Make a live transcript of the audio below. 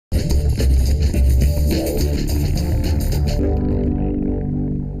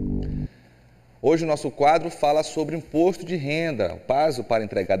Hoje o nosso quadro fala sobre imposto de renda. O prazo para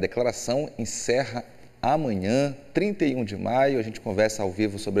entregar a declaração encerra amanhã, 31 de maio. A gente conversa ao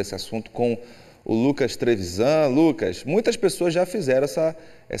vivo sobre esse assunto com o Lucas Trevisan. Lucas, muitas pessoas já fizeram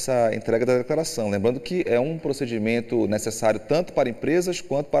essa entrega da declaração. Lembrando que é um procedimento necessário tanto para empresas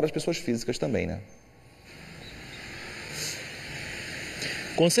quanto para as pessoas físicas também, né?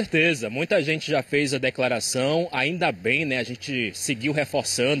 Com certeza, muita gente já fez a declaração, ainda bem, né? A gente seguiu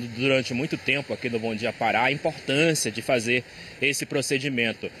reforçando durante muito tempo aqui no Bom Dia Pará a importância de fazer esse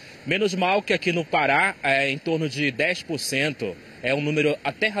procedimento. Menos mal que aqui no Pará, em torno de 10%, é um número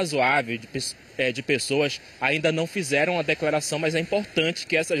até razoável de pessoas ainda não fizeram a declaração, mas é importante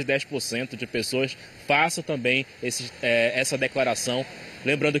que essas 10% de pessoas façam também essa declaração.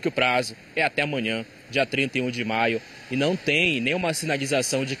 Lembrando que o prazo é até amanhã, dia 31 de maio, e não tem nenhuma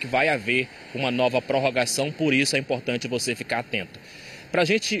sinalização de que vai haver uma nova prorrogação, por isso é importante você ficar atento. Para a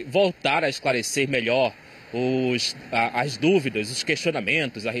gente voltar a esclarecer melhor as dúvidas, os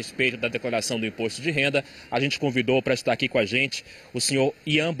questionamentos a respeito da declaração do imposto de renda, a gente convidou para estar aqui com a gente o senhor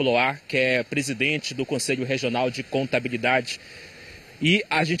Ian Bloar, que é presidente do Conselho Regional de Contabilidade. E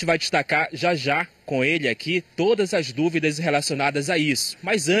a gente vai destacar já com ele aqui todas as dúvidas relacionadas a isso.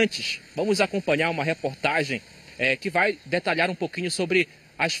 Mas antes, vamos acompanhar uma reportagem que vai detalhar um pouquinho sobre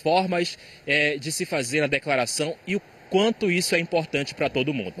as formas de se fazer a declaração e o quanto isso é importante para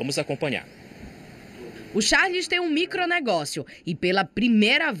todo mundo. Vamos acompanhar. O Charles tem um micronegócio e pela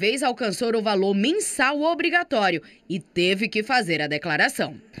primeira vez alcançou o valor mensal obrigatório e teve que fazer a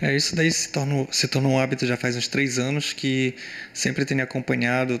declaração. Isso daí se tornou um hábito já faz uns 3 anos, que sempre tenho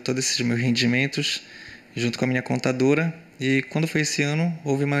acompanhado todos esses meus rendimentos junto com a minha contadora, e quando foi esse ano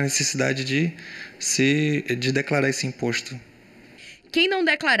houve uma necessidade de declarar esse imposto. Quem não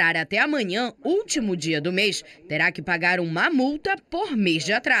declarar até amanhã, último dia do mês, terá que pagar uma multa por mês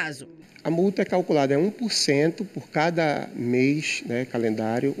de atraso. A multa é calculada 1% por cada mês, né,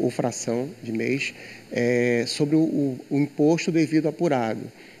 calendário ou fração de mês, sobre o imposto devido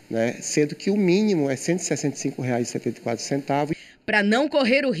apurado, né, sendo que o mínimo é R$ 165,74. Para não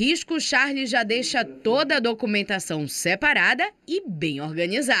correr o risco, Charles já deixa toda a documentação separada e bem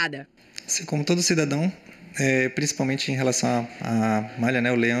organizada. Assim como todo cidadão, principalmente em relação à malha,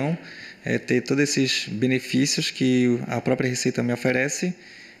 né, o leão, ter todos esses benefícios que a própria Receita me oferece,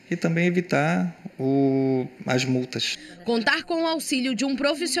 e também evitar as multas. Contar com o auxílio de um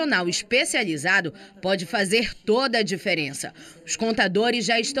profissional especializado pode fazer toda a diferença. Os contadores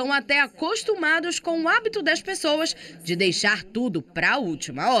já estão até acostumados com o hábito das pessoas de deixar tudo para a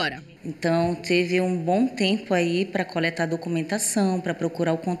última hora. Então, teve um bom tempo aí para coletar documentação, para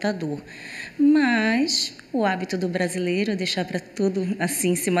procurar o contador. Mas o hábito do brasileiro é deixar para tudo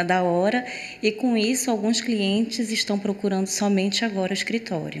assim em cima da hora, e com isso alguns clientes estão procurando somente agora o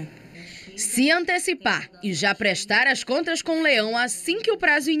escritório. Se antecipar e já prestar as contas com o leão assim que o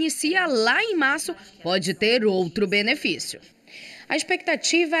prazo inicia lá em março, pode ter outro benefício. A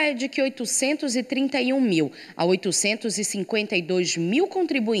expectativa é de que 831 mil a 852 mil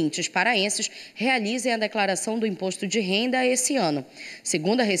contribuintes paraenses realizem a declaração do imposto de renda esse ano.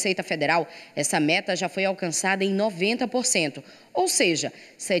 Segundo a Receita Federal, essa meta já foi alcançada em 90%, ou seja,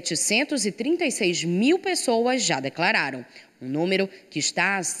 736 mil pessoas já declararam. Um número que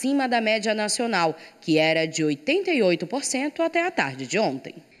está acima da média nacional, que era de 88% até a tarde de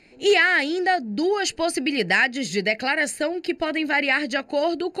ontem. E há ainda 2 possibilidades de declaração que podem variar de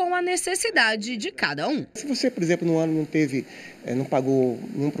acordo com a necessidade de cada um. Se você, por exemplo, no ano não pagou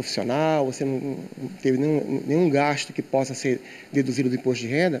nenhum profissional, você não teve nenhum gasto que possa ser deduzido do imposto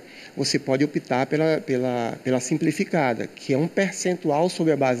de renda, você pode optar pela simplificada, que é um percentual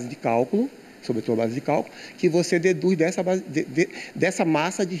sobre a base de cálculo, sobre a tua base de cálculo, que você deduz dessa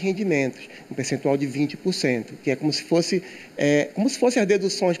massa de rendimentos, um percentual de 20%, que é como se fossem as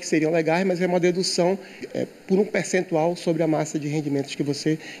deduções que seriam legais, mas é uma dedução por um percentual sobre a massa de rendimentos que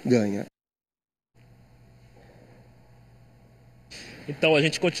você ganha. Então a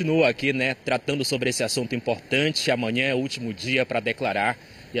gente continua aqui, né, tratando sobre esse assunto importante. Amanhã é o último dia para declarar.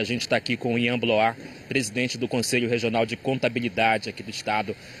 E a gente está aqui com o Ian Bloar, presidente do Conselho Regional de Contabilidade aqui do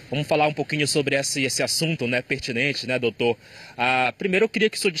Estado. Vamos falar um pouquinho sobre esse assunto, né, pertinente, né, doutor? Primeiro eu queria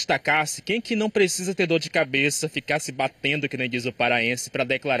que o senhor destacasse quem que não precisa ter dor de cabeça, ficar se batendo, que nem diz o paraense, para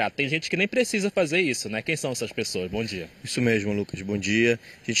declarar. Tem gente que nem precisa fazer isso, né? Quem são essas pessoas? Bom dia. Isso mesmo, Lucas. Bom dia.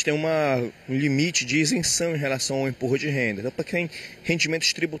 A gente tem um limite de isenção em relação ao imposto de renda. Então, para quem tem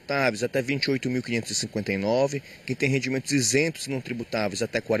rendimentos tributáveis até R$ 28.559, quem tem rendimentos isentos e não tributáveis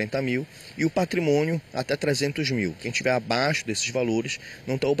até até 40 mil e o patrimônio até 300 mil. Quem estiver abaixo desses valores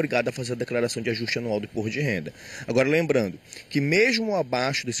não está obrigado a fazer a declaração de ajuste anual do imposto de renda. Agora, lembrando que mesmo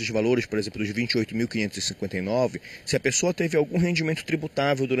abaixo desses valores, por exemplo, dos 28.559, se a pessoa teve algum rendimento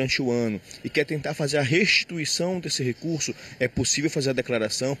tributável durante o ano e quer tentar fazer a restituição desse recurso, é possível fazer a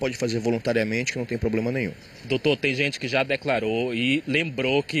declaração, pode fazer voluntariamente, que não tem problema nenhum. Doutor, tem gente que já declarou e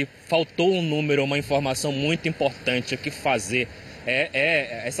lembrou que faltou um número, uma informação muito importante. O que fazer?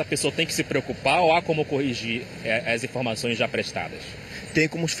 Essa pessoa tem que se preocupar ou há como corrigir as informações já prestadas? Tem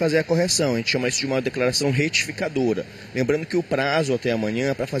como fazer a correção, a gente chama isso de uma declaração retificadora. Lembrando que o prazo até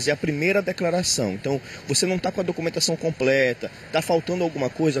amanhã é para fazer a primeira declaração. Então, você não está com a documentação completa, está faltando alguma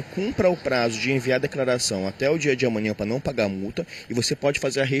coisa, cumpra o prazo de enviar a declaração até o dia de amanhã para não pagar multa e você pode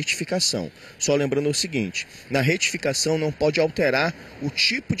fazer a retificação. Só lembrando o seguinte, na retificação não pode alterar o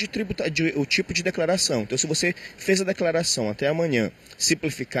tipo de declaração. Então, se você fez a declaração até amanhã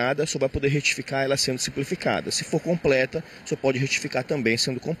simplificada, só vai poder retificar ela sendo simplificada. Se for completa, só pode retificar também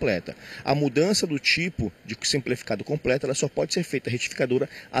sendo completa. A mudança do tipo de simplificado completo, ela só pode ser feita retificadora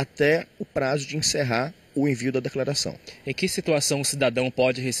até o prazo de encerrar o envio da declaração. Em que situação o cidadão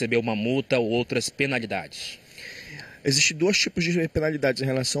pode receber uma multa ou outras penalidades? Existem dois tipos de penalidades em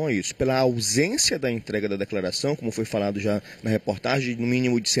relação a isso. Pela ausência da entrega da declaração, como foi falado já na reportagem, no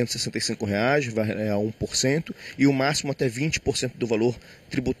mínimo de R$ 165, vai a 1%, e o máximo até 20% do valor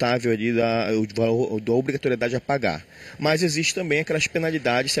tributável ali da obrigatoriedade a pagar. Mas existe também aquelas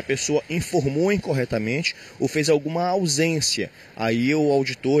penalidades se a pessoa informou incorretamente ou fez alguma ausência. Aí o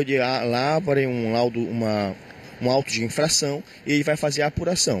auditor lavra um laudo, um auto de infração e ele vai fazer a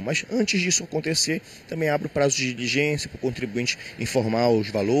apuração. Mas antes disso acontecer, também abre o prazo de diligência para o contribuinte informar os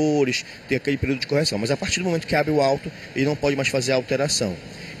valores, ter aquele período de correção. Mas a partir do momento que abre o auto, ele não pode mais fazer a alteração.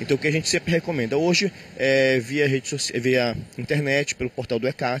 Então o que a gente sempre recomenda hoje é via internet, pelo portal do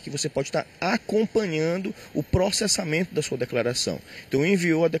ECAC, você pode estar acompanhando o processamento da sua declaração. Então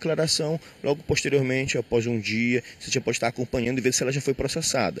enviou a declaração, logo posteriormente, após um dia, você já pode estar acompanhando e ver se ela já foi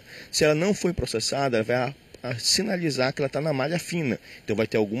processada. Se ela não foi processada, ela vai a sinalizar que ela está na malha fina. Então vai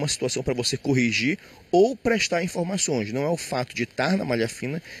ter alguma situação para você corrigir ou prestar informações. Não é o fato de estar na malha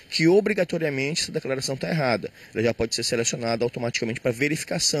fina que obrigatoriamente essa declaração está errada. Ela já pode ser selecionada automaticamente para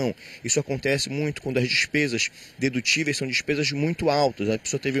verificação. Isso acontece muito quando as despesas dedutíveis são despesas muito altas. A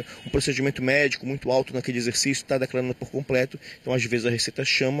pessoa teve um procedimento médico muito alto naquele exercício, está declarando por completo. Então às vezes a Receita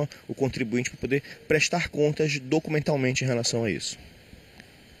chama o contribuinte para poder prestar contas documentalmente em relação a isso.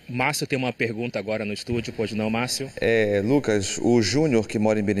 Márcio tem uma pergunta agora no estúdio, pode não, Márcio? Lucas, o Júnior, que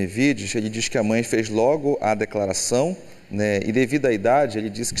mora em Benevides, ele diz que a mãe fez logo a declaração, né, e devido à idade, ele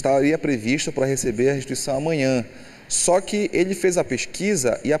disse que estaria previsto para receber a restituição amanhã. Só que ele fez a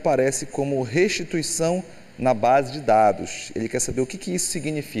pesquisa e aparece como restituição na base de dados. Ele quer saber o que isso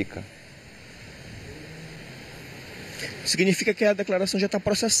significa. Significa que a declaração já está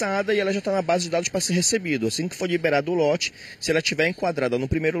processada e ela já está na base de dados para ser recebido. Assim que for liberado o lote, se ela estiver enquadrada no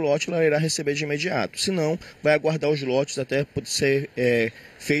primeiro lote, ela irá receber de imediato. Se não, vai aguardar os lotes até poder ser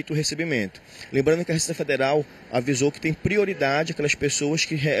feito o recebimento. Lembrando que a Receita Federal avisou que tem prioridade aquelas pessoas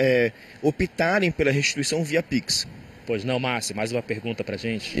que optarem pela restituição via Pix. Pois não, Márcio, mais uma pergunta para a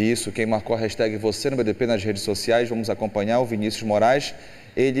gente. Isso, quem marcou a hashtag você no BDP nas redes sociais, vamos acompanhar o Vinícius Moraes.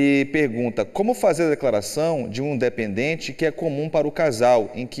 Ele pergunta como fazer a declaração de um dependente que é comum para o casal,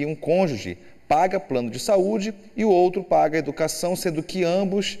 em que um cônjuge paga plano de saúde e o outro paga educação, sendo que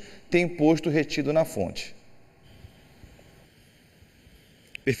ambos têm imposto retido na fonte.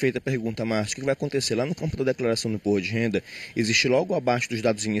 Perfeita pergunta, Márcio. O que vai acontecer? Lá no campo da declaração do imposto de renda, existe logo abaixo dos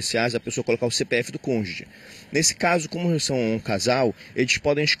dados iniciais a pessoa colocar o CPF do cônjuge. Nesse caso, como são um casal, eles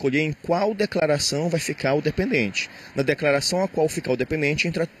podem escolher em qual declaração vai ficar o dependente. Na declaração a qual ficar o dependente,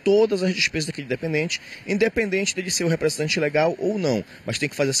 entra todas as despesas daquele dependente, independente dele ser o representante legal ou não. Mas tem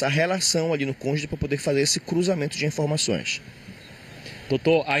que fazer essa relação ali no cônjuge para poder fazer esse cruzamento de informações.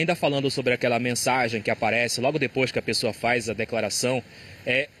 Doutor, ainda falando sobre aquela mensagem que aparece logo depois que a pessoa faz a declaração,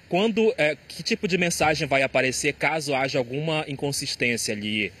 que tipo de mensagem vai aparecer caso haja alguma inconsistência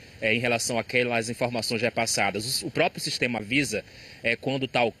ali em relação àquelas informações já passadas? O próprio sistema avisa quando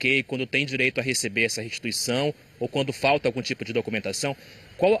está ok, quando tem direito a receber essa restituição ou quando falta algum tipo de documentação?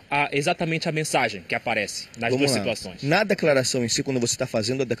 Qual exatamente a mensagem que aparece nas duas situações? Na declaração em si, quando você está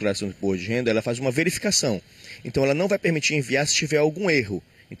fazendo a declaração de imposto de renda, ela faz uma verificação. Então ela não vai permitir enviar se tiver algum erro.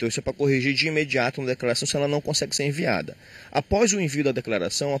 Então isso é para corrigir de imediato na declaração se ela não consegue ser enviada. Após o envio da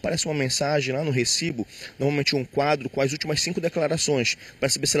declaração, aparece uma mensagem lá no recibo, normalmente um quadro com as últimas 5 declarações, para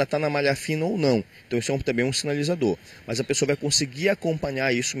saber se ela está na malha fina ou não. Então isso é também um sinalizador. Mas a pessoa vai conseguir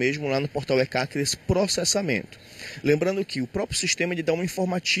acompanhar isso mesmo lá no portal ECAC, esse processamento. Lembrando que o próprio sistema dá um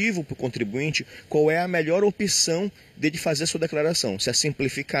informativo para o contribuinte qual é a melhor opção de fazer a sua declaração, se é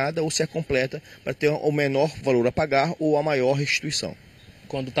simplificada ou se é completa, para ter o menor valor a pagar ou a maior restituição.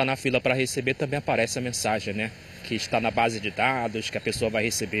 Quando está na fila para receber, também aparece a mensagem, né? Que está na base de dados, que a pessoa vai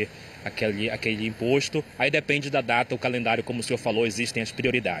receber aquele imposto. Aí depende da data, o calendário, como o senhor falou, existem as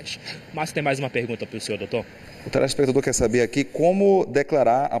prioridades. Mas tem mais uma pergunta para o senhor, doutor. O telespectador quer saber aqui como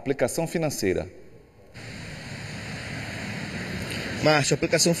declarar a aplicação financeira. Márcio, a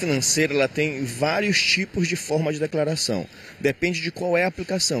aplicação financeira ela tem vários tipos de forma de declaração. Depende de qual é a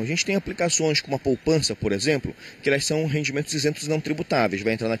aplicação. A gente tem aplicações como a poupança, por exemplo, que elas são rendimentos isentos não tributáveis,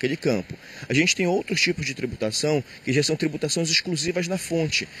 vai entrar naquele campo. A gente tem outros tipos de tributação que já são tributações exclusivas na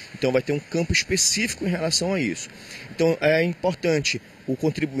fonte. Então vai ter um campo específico em relação a isso. Então é importante o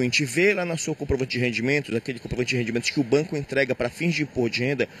contribuinte ver lá na sua comprovante de rendimentos, aquele comprovante de rendimentos que o banco entrega para fins de imposto de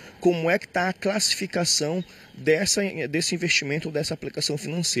renda, como é que está a classificação desse investimento ou dessa aplicação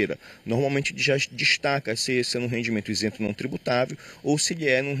financeira. Normalmente já destaca se esse é um rendimento isento não tributável ou se ele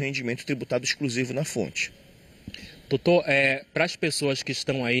é um rendimento tributado exclusivo na fonte. Doutor, para as pessoas que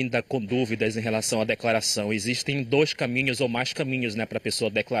estão ainda com dúvidas em relação à declaração, existem 2 caminhos ou mais caminhos, né, para a pessoa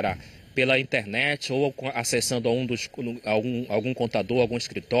declarar. Pela internet ou acessando algum contador, algum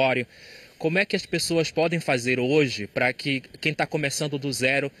escritório. Como é que as pessoas podem fazer hoje para que quem está começando do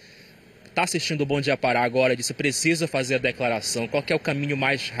zero, está assistindo o Bom Dia Pará agora, disse precisa fazer a declaração? Qual que é o caminho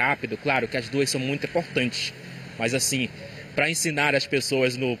mais rápido? Claro que as 2 são muito importantes, mas assim, para ensinar as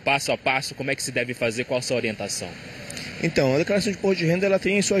pessoas no passo a passo, como é que se deve fazer, qual a sua orientação? Então, a declaração de imposto de renda ela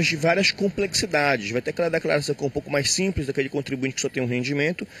tem suas várias complexidades. Vai ter aquela declaração que é um pouco mais simples, daquele contribuinte que só tem um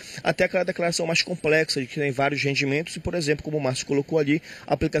rendimento, até aquela declaração mais complexa, de que tem vários rendimentos e, por exemplo, como o Márcio colocou ali,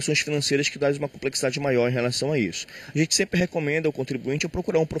 aplicações financeiras que dão uma complexidade maior em relação a isso. A gente sempre recomenda ao contribuinte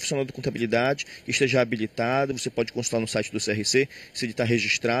procurar um profissional de contabilidade que esteja habilitado, você pode consultar no site do CRC, se ele está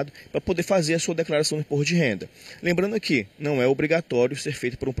registrado, para poder fazer a sua declaração de imposto de renda. Lembrando aqui, não é obrigatório ser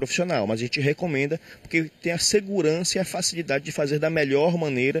feito por um profissional, mas a gente recomenda porque tem a segurança e a facilidade de fazer da melhor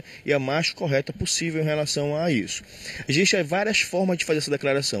maneira e a mais correta possível em relação a isso. Existem várias formas de fazer essa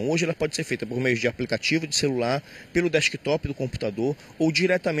declaração. Hoje ela pode ser feita por meio de aplicativo de celular, pelo desktop do computador ou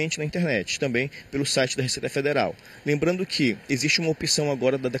diretamente na internet, também pelo site da Receita Federal. Lembrando que existe uma opção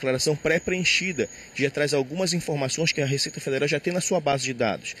agora da declaração pré-preenchida, que já traz algumas informações que a Receita Federal já tem na sua base de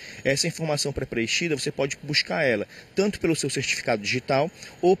dados. Essa informação pré-preenchida você pode buscar ela tanto pelo seu certificado digital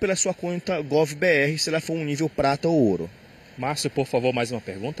ou pela sua conta GovBR, se ela for um nível prata ou ouro. Márcio, por favor, mais uma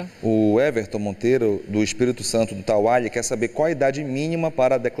pergunta. O Everton Monteiro, do Espírito Santo do Taualha, quer saber qual a idade mínima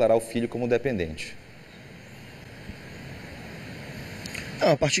para declarar o filho como dependente.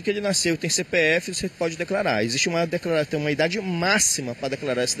 Não, a partir que ele nasceu e tem CPF, você pode declarar. Existe tem uma idade máxima para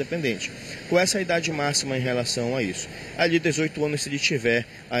declarar esse dependente. Qual é essa idade máxima em relação a isso? Ali, 18 anos se ele tiver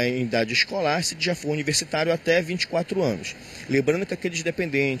a idade escolar, se ele já for universitário, até 24 anos. Lembrando que aqueles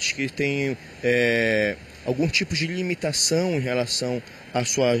dependentes que têm algum tipo de limitação em relação à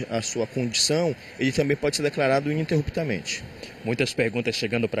sua condição, ele também pode ser declarado ininterruptamente. Muitas perguntas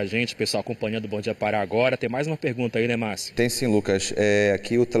chegando para a gente, pessoal acompanhando o Bom Dia Pará agora. Tem mais uma pergunta aí, né, Márcio? Tem sim, Lucas.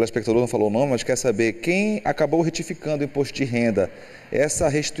 Aqui o telespectador não falou o nome, mas quer saber quem acabou retificando o imposto de renda. Essa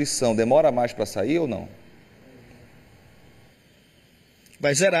restituição demora mais para sair ou não?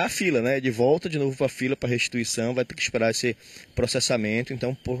 Vai zerar a fila, né? De volta de novo para a fila para restituição, vai ter que esperar esse processamento,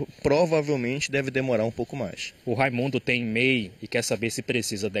 então provavelmente deve demorar um pouco mais. O Raimundo tem MEI e quer saber se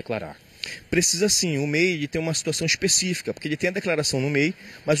precisa declarar. Precisa sim, o MEI ele tem uma situação específica, porque ele tem a declaração no MEI,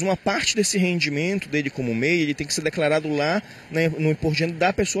 mas uma parte desse rendimento dele como MEI, ele tem que ser declarado lá, né, no imposto de renda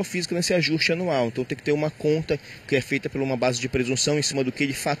da pessoa física nesse ajuste anual. Então tem que ter uma conta que é feita por uma base de presunção em cima do que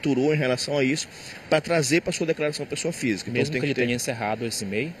ele faturou em relação a isso, para trazer para sua declaração pessoa física. Então, mesmo que ele tenha encerrado esse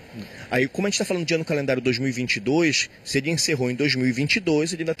MEI? Aí, como a gente está falando de ano calendário 2022, se ele encerrou em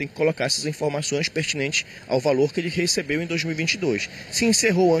 2022, ele ainda tem que colocar essas informações pertinentes ao valor que ele recebeu em 2022. Se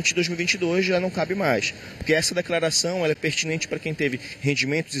encerrou antes de 2022, já não cabe mais, porque essa declaração ela é pertinente para quem teve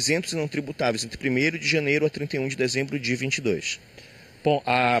rendimentos isentos e não tributáveis entre 1º de janeiro a 31 de dezembro de 2022. Bom,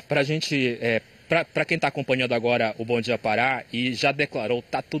 para quem está acompanhando agora o Bom Dia Pará e já declarou,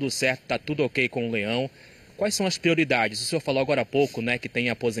 está tudo certo, está tudo ok com o leão, quais são as prioridades? O senhor falou agora há pouco, né, que tem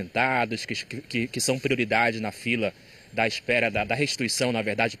aposentados, que são prioridade na fila da espera, da restituição, na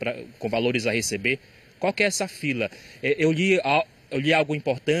verdade, com valores a receber. Qual que é essa fila? Eu li eu li algo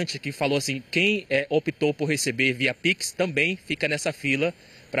importante que falou assim, quem optou por receber via Pix também fica nessa fila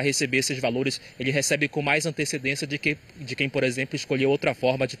para receber esses valores. Ele recebe com mais antecedência de quem, por exemplo, escolheu outra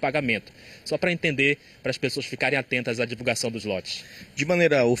forma de pagamento. Só para entender, para as pessoas ficarem atentas à divulgação dos lotes. De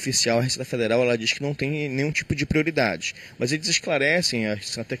maneira oficial, a Receita Federal ela diz que não tem nenhum tipo de prioridade, mas eles esclarecem,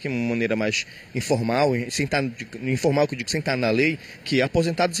 até que de uma maneira mais informal, informal que eu digo, sem estar na lei, que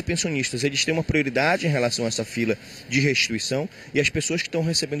aposentados e pensionistas eles têm uma prioridade em relação a essa fila de restituição, e as pessoas que estão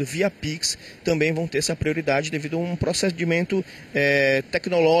recebendo via Pix também vão ter essa prioridade devido a um procedimento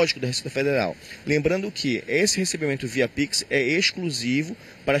tecnológico da Receita Federal. Lembrando que esse recebimento via Pix é exclusivo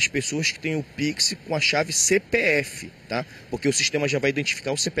para as pessoas que têm o Pix com a chave CPF, tá? Porque o sistema já vai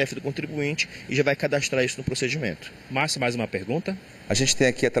identificar o CPF do contribuinte e já vai cadastrar isso no procedimento. Márcio, mais uma pergunta? A gente tem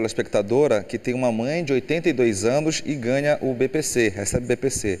aqui a telespectadora que tem uma mãe de 82 anos e ganha o BPC, recebe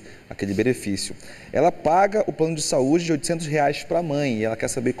BPC, aquele benefício. Ela paga o plano de saúde de R$800 para a mãe e ela quer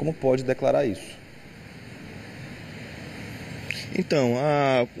saber como pode declarar isso. Então,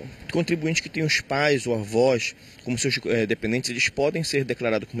 a contribuinte que tem os pais ou avós como seus dependentes, eles podem ser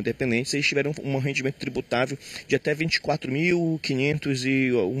declarados como dependentes se eles tiverem um rendimento tributável de até 24.500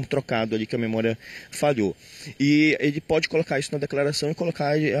 e um trocado ali que a memória falhou. E ele pode colocar isso na declaração e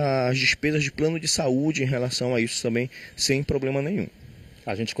colocar as despesas de plano de saúde em relação a isso também, sem problema nenhum.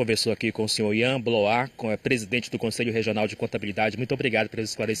 A gente conversou aqui com o senhor Ian Blois, presidente do Conselho Regional de Contabilidade. Muito obrigado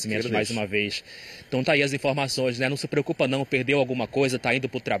pelos esclarecimentos mais uma vez. Então tá aí as informações, né? Não se preocupa não, perdeu alguma coisa, tá indo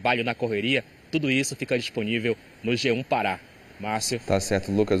para o trabalho, na correria. Tudo isso fica disponível no G1 Pará. Márcio. Tá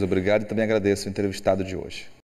certo, Lucas, obrigado e também agradeço o entrevistado de hoje.